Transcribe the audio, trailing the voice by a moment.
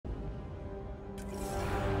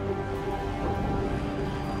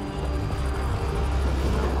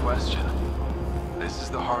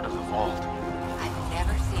the heart of the vault. I've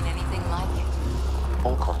never seen anything like it.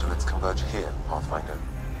 All conduits converge here, Pathfinder.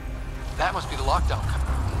 That must be the lockdown coming.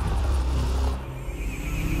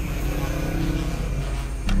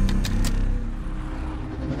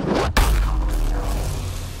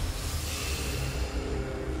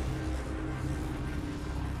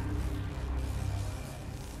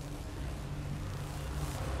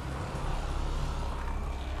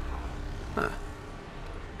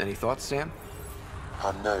 Any thoughts, Sam?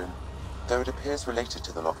 Unknown. Though it appears related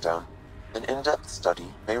to the lockdown, an in-depth study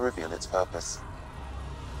may reveal its purpose.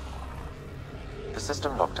 The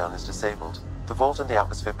system lockdown is disabled. The vault and the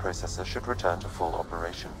atmosphere processor should return to full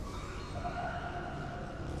operation.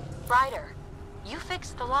 Ryder, you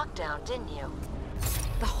fixed the lockdown, didn't you?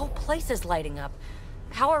 The whole place is lighting up.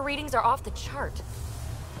 Power readings are off the chart.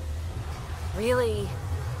 Really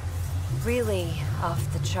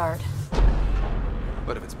off the chart.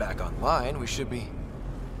 But if it's back online, we should be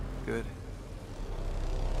good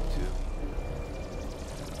too.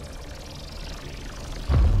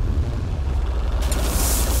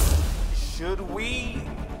 Should we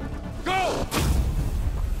go?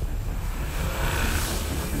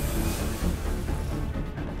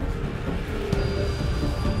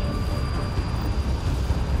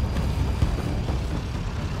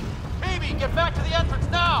 Phoebe, get back to the entrance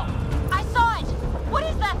now! I saw it! What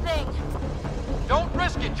is that thing? Don't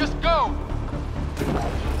risk it, just go!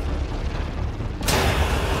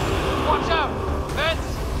 Watch out! Vents!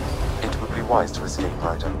 It would be wise to escape,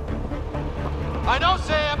 Ryder. I know,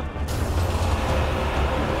 Sam!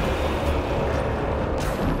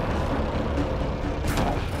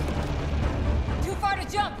 Too far to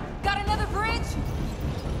jump! Got another bridge?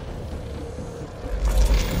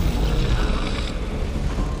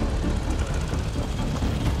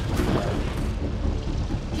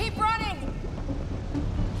 Keep running!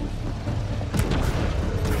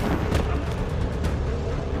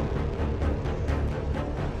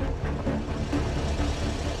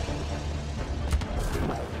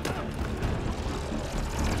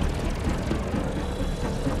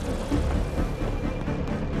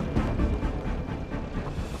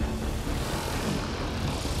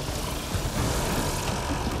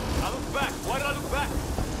 I look back. Why did I look back?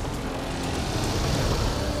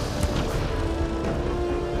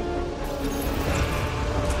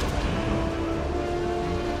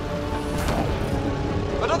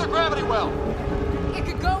 Another gravity well! It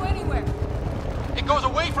could go anywhere. It goes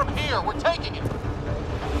away from here, we're taking it!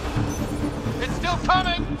 It's still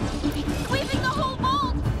coming! It's sweeping the whole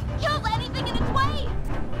vault! Kills anything in its way!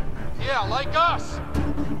 Yeah, like us!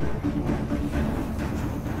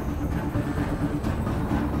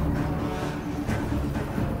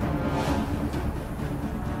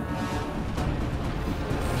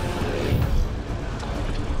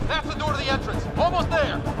 That's the door to the entrance. Almost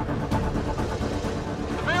there.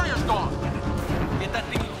 The barrier's gone. Get that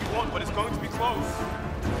thing if you want, but it's going to be close.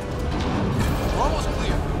 We're almost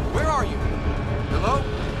clear. Where are you? Hello?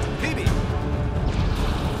 Phoebe?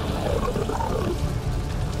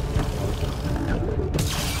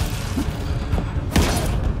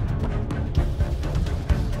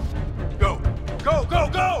 Go! Go, go,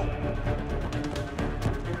 go!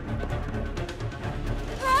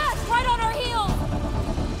 Ah, it's right on our heels!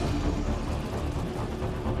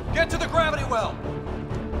 Get to the gravity well.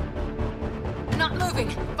 Not moving.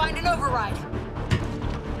 Find an override.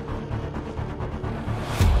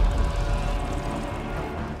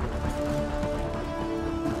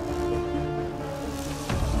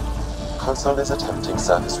 Console is attempting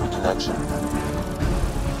service reconnection.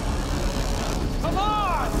 Come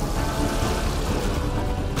on!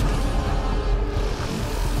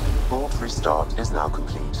 Vault restart is now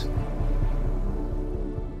complete.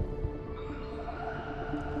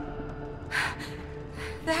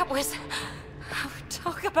 That was...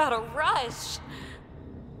 Talk about a rush.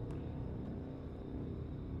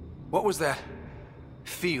 What was that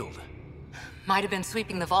field? Might have been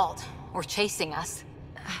sweeping the vault, or chasing us.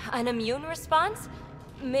 An immune response?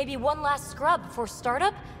 Maybe one last scrub before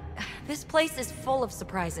startup? This place is full of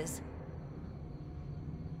surprises.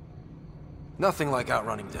 Nothing like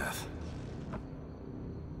outrunning death.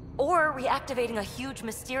 Or reactivating a huge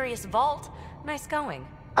mysterious vault. Nice going.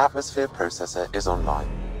 Atmosphere processor is online,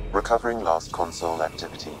 recovering last console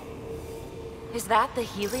activity. Is that the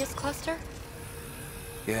Helios cluster?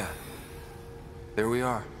 Yeah. There we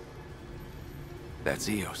are. That's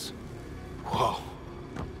Eos. Whoa.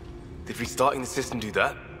 Did restarting the system do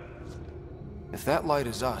that? If that light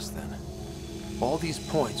is us, then all these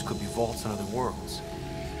points could be vaults in other worlds.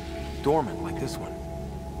 Dormant like this one.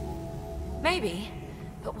 Maybe.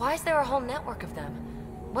 But why is there a whole network of them?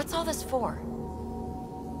 What's all this for?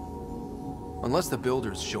 Unless the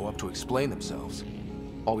builders show up to explain themselves,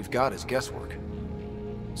 all we've got is guesswork.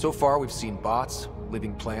 So far, we've seen bots,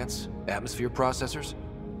 living plants, atmosphere processors.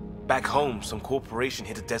 Back home, some corporation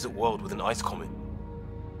hit a desert world with an ice comet.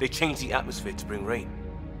 They changed the atmosphere to bring rain.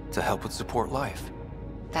 To help with support life.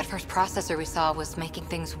 That first processor we saw was making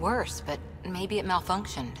things worse, but maybe it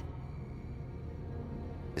malfunctioned.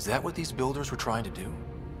 Is that what these builders were trying to do?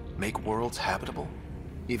 Make worlds habitable?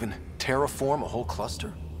 Even terraform a whole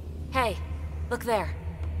cluster? Hey, look there.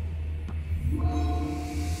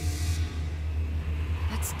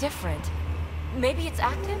 That's different. Maybe it's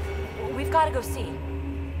active? We've got to go see.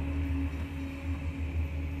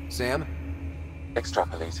 Sam?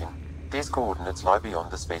 Extrapolating. These coordinates lie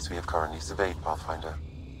beyond the space we have currently surveyed, Pathfinder.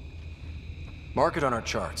 Mark it on our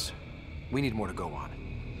charts. We need more to go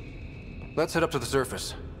on. Let's head up to the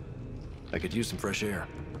surface. I could use some fresh air.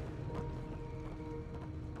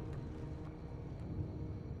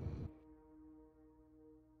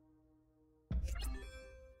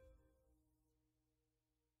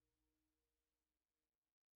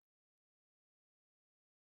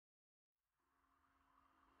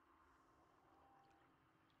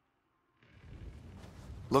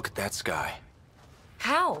 Look at that sky.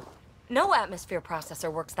 How? No atmosphere processor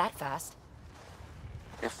works that fast.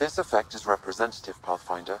 If this effect is representative,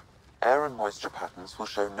 Pathfinder, air and moisture patterns will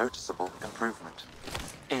show noticeable improvement.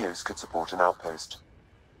 EOS could support an outpost.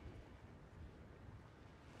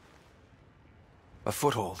 A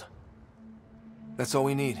foothold. That's all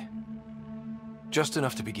we need. Just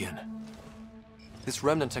enough to begin. This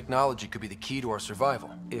remnant technology could be the key to our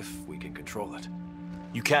survival, if we can control it.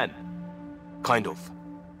 You can. Kind of.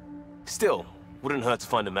 Still, wouldn't hurt to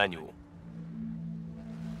find a manual.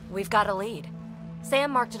 We've got a lead.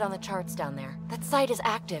 Sam marked it on the charts down there. That site is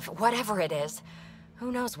active, whatever it is.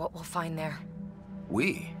 Who knows what we'll find there.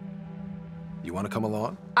 We? You want to come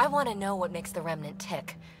along? I want to know what makes the Remnant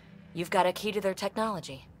tick. You've got a key to their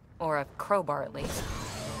technology. Or a crowbar, at least.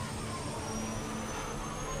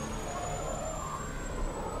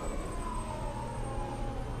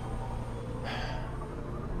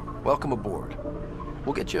 Welcome aboard.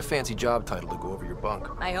 We'll get you a fancy job title to go over your bunk.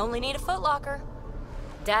 I only need a footlocker.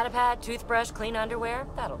 Datapad, toothbrush, clean underwear,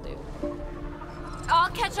 that'll do. I'll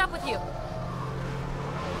catch up with you.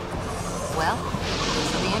 Well,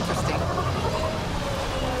 this will be interesting.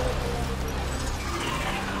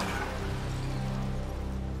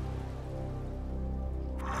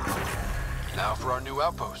 Now for our new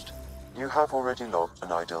outpost. You have already logged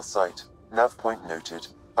an ideal site. Nav point noted.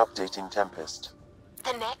 Updating Tempest.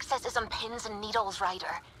 The Nexus is on pins and needles, Ryder.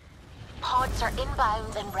 Pods are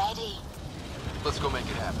inbound and ready. Let's go make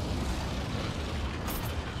it happen.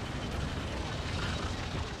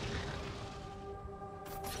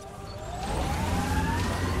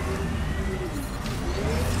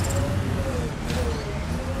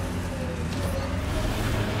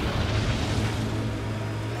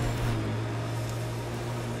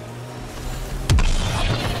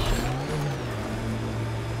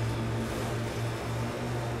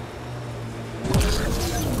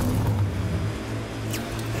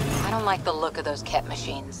 I don't like the look of those Ket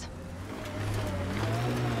machines.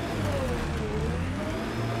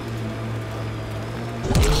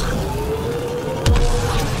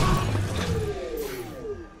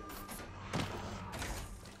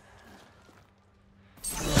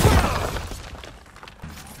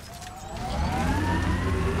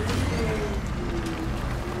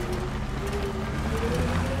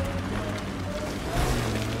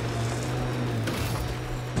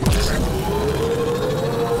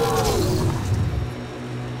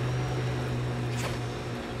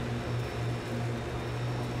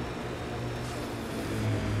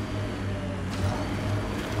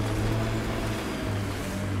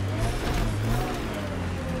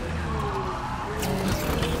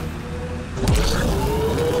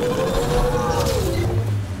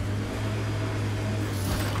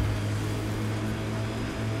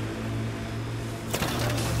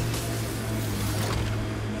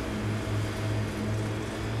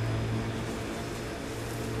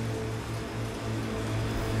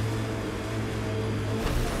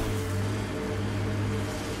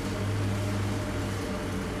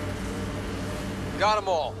 Got them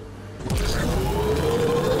all.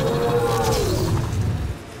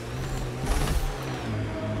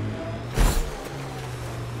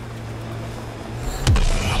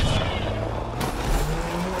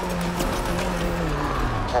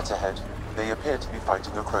 Ket ahead. They appear to be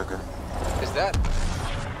fighting a Krogan. Is that...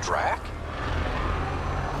 Drac?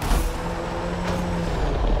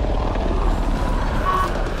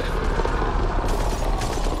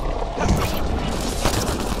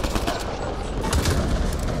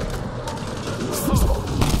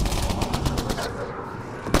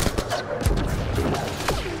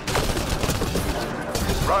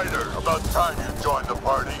 Ryder, about time you joined the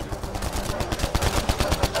party.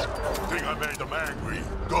 Think I made them angry?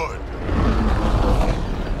 Good.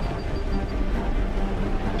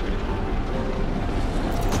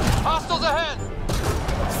 Hostiles ahead!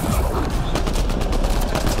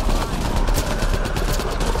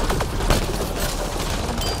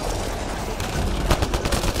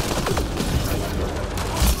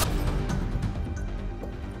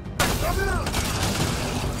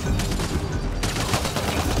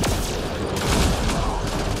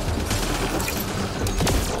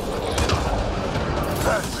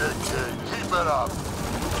 That's it, kid. Keep it up.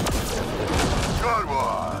 Good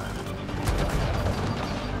one.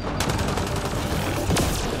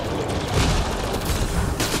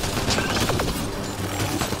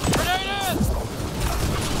 Grenade in!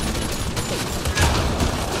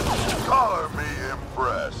 Color me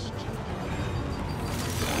impressed.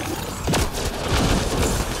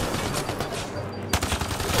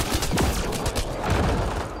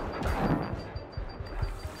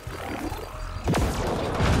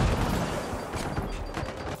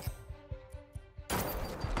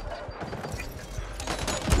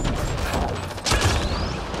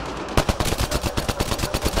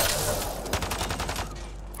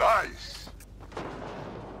 Nice.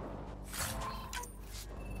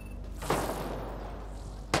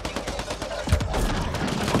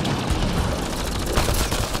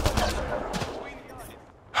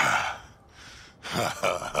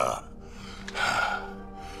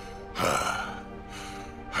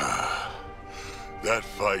 That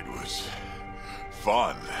fight was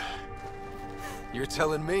fun. You're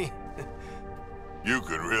telling me? You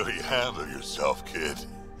can really handle yourself, kid.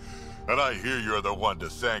 And I hear you're the one to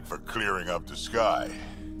thank for clearing up the sky.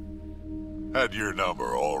 Had your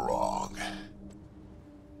number all wrong.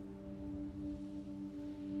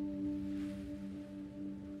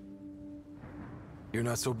 You're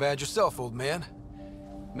not so bad yourself, old man.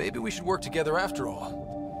 Maybe we should work together after all.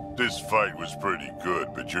 This fight was pretty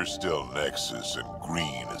good, but you're still Nexus and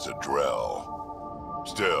green as a Drell.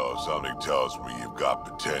 Still, something tells me you've got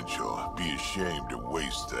potential. Be ashamed to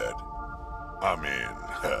waste that. I'm in.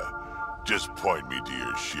 Just point me to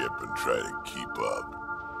your ship and try to keep up.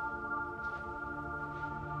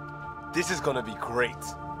 This is gonna be great.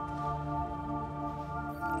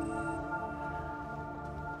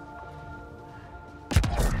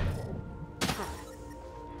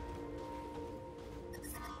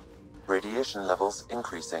 Radiation levels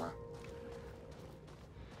increasing.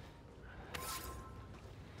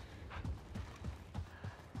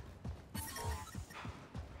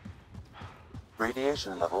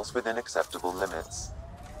 Radiation levels within acceptable limits.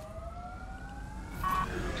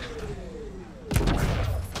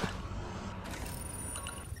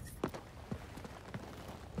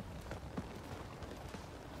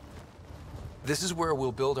 This is where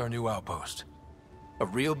we'll build our new outpost. A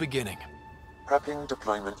real beginning. Prepping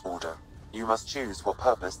deployment order. You must choose what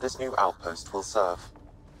purpose this new outpost will serve.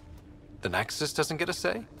 The Nexus doesn't get a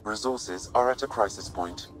say? Resources are at a crisis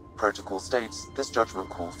point. Protocol states this judgment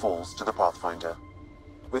call falls to the Pathfinder.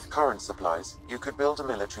 With current supplies, you could build a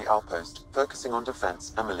military outpost focusing on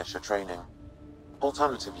defense and militia training.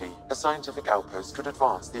 Alternatively, a scientific outpost could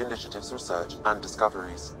advance the initiative's research and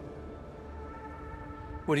discoveries.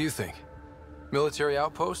 What do you think? Military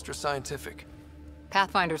outpost or scientific?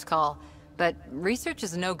 Pathfinder's call. But research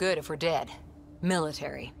is no good if we're dead.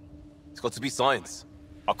 Military. It's got to be science.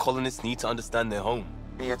 Our colonists need to understand their home.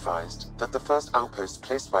 Be advised that the first outpost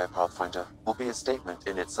placed by a Pathfinder will be a statement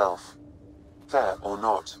in itself. Fair or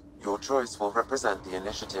not, your choice will represent the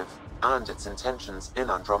initiative and its intentions in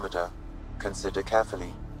Andromeda. Consider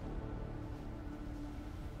carefully.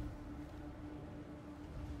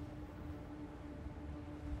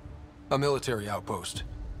 A military outpost.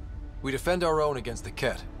 We defend our own against the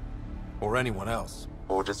Ket. Or anyone else.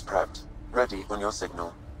 Orders prepped. Ready on your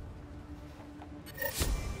signal.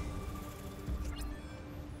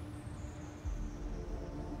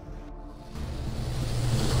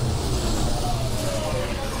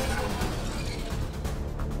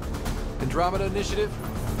 Andromeda Initiative,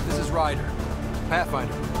 this is Ryder.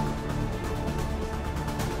 Pathfinder.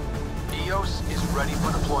 EOS is ready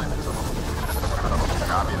for deployment.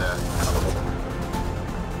 Copy that.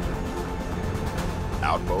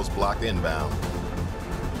 Outpost block inbound.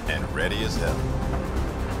 And ready as hell.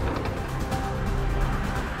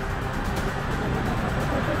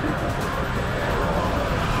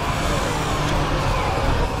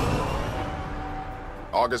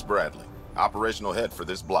 August Bradley, operational head for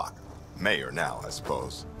this block. Mayor now, I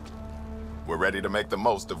suppose. We're ready to make the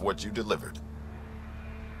most of what you delivered.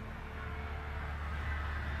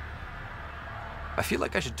 I feel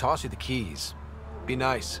like I should toss you the keys. Be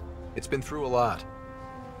nice. It's been through a lot.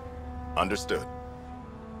 Understood.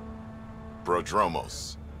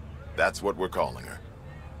 Prodromos. That's what we're calling her.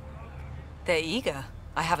 They're eager.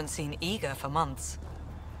 I haven't seen eager for months.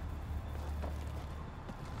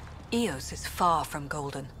 Eos is far from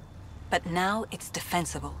golden, but now it's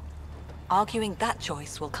defensible. Arguing that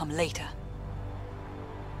choice will come later.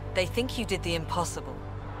 They think you did the impossible.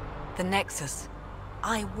 The Nexus.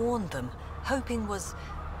 I warned them, hoping was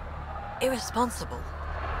irresponsible.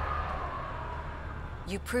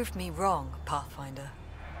 You proved me wrong, Pathfinder.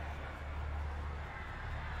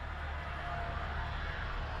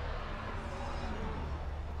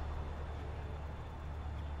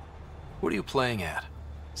 What are you playing at?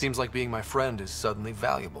 Seems like being my friend is suddenly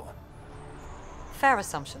valuable. Fair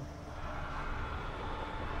assumption.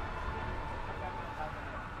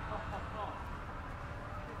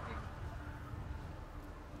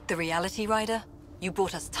 The Reality Rider? You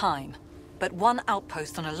bought us time, but one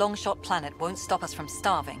outpost on a long-shot planet won't stop us from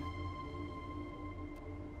starving.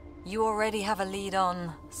 You already have a lead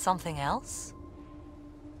on something else?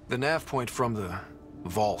 The nav point from the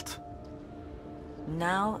vault.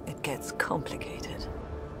 Now it gets complicated.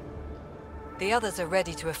 The others are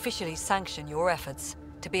ready to officially sanction your efforts,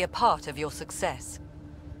 to be a part of your success.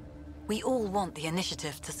 We all want the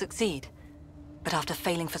initiative to succeed, but after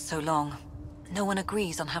failing for so long, no one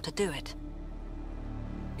agrees on how to do it.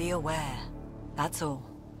 Be aware, that's all.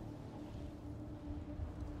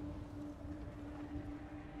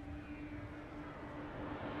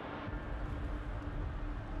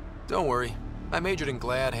 Don't worry. I majored in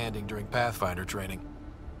glad handing during Pathfinder training.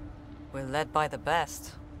 We're led by the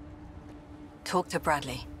best. Talk to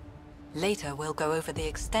Bradley. Later, we'll go over the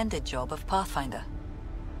extended job of Pathfinder.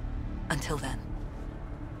 Until then,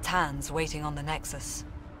 Tan's waiting on the Nexus.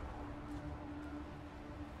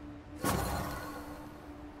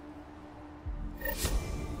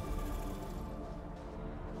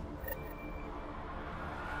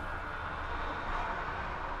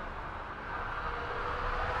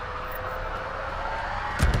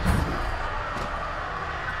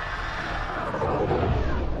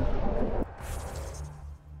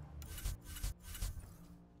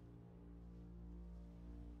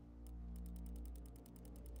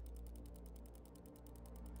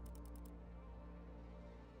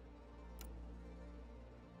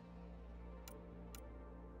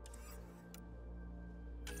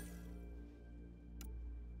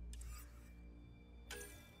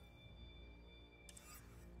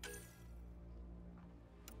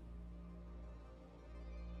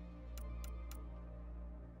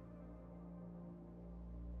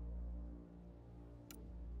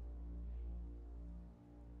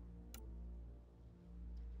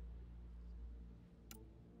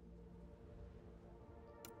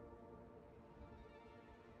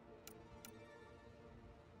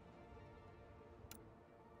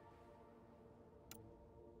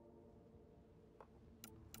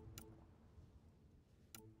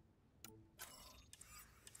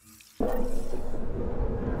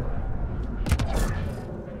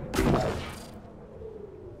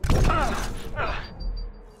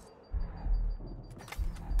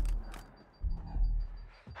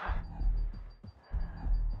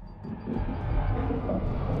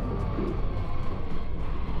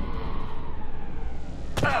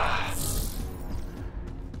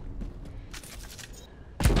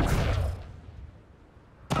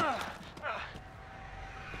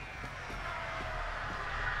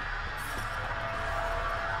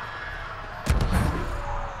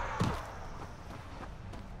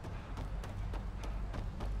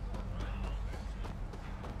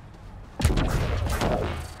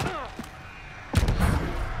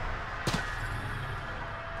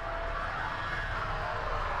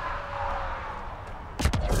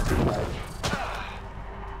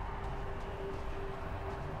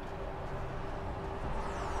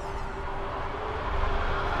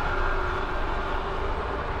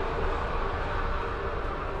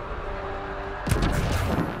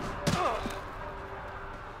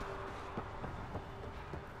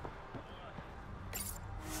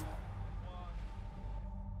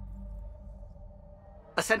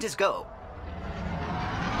 Ascent is go.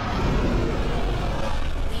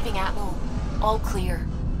 Leaving Atmo. All clear.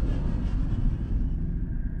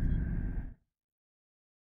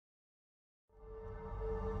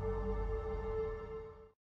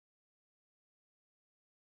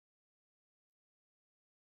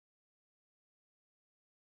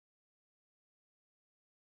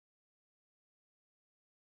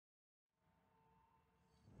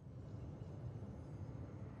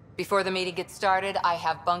 Before the meeting gets started, I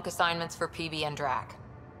have bunk assignments for PB and Drac.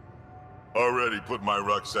 Already put my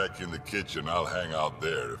rucksack in the kitchen. I'll hang out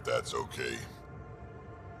there if that's okay.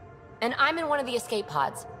 And I'm in one of the escape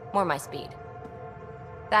pods. More my speed.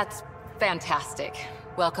 That's fantastic.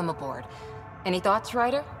 Welcome aboard. Any thoughts,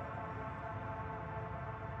 Ryder?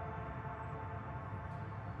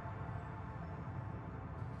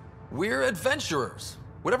 We're adventurers.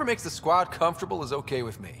 Whatever makes the squad comfortable is okay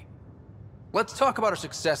with me. Let's talk about our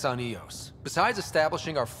success on Eos. Besides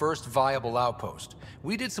establishing our first viable outpost,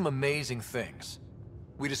 we did some amazing things.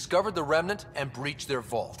 We discovered the Remnant and breached their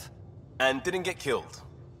vault. And didn't get killed.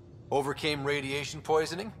 Overcame radiation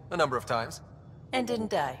poisoning a number of times. And didn't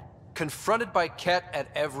die. Confronted by Ket at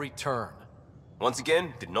every turn. Once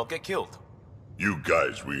again, did not get killed. You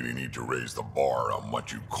guys really need to raise the bar on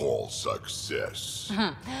what you call success.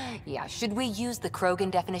 Yeah, should we use the Krogan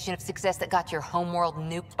definition of success that got your homeworld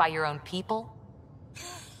nuked by your own people?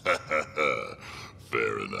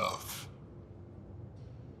 Fair enough.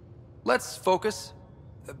 Let's focus.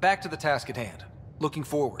 Back to the task at hand. Looking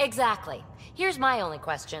forward. Exactly. Here's my only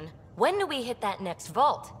question. When do we hit that next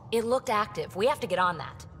vault? It looked active. We have to get on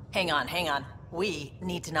that. Hang on. We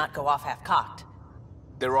need to not go off half-cocked.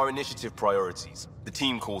 There are initiative priorities. The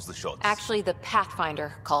team calls the shots. Actually, the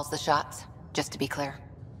Pathfinder calls the shots, just to be clear.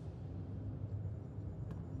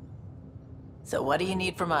 So what do you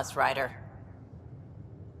need from us, Ryder?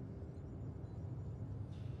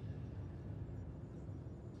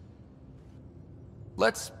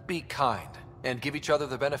 Let's be kind and give each other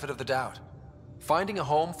the benefit of the doubt. Finding a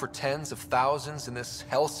home for tens of thousands in this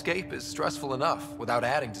hellscape is stressful enough without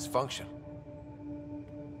adding dysfunction.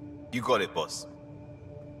 You got it, boss.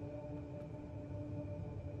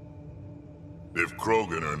 If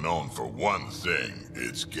Krogan are known for one thing,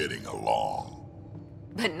 it's getting along.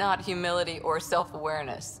 But not humility or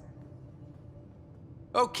self-awareness.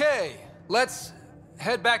 Okay, let's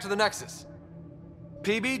head back to the Nexus.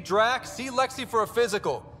 PB, Drac, see Lexi for a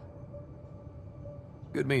physical.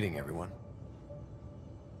 Good meeting, everyone.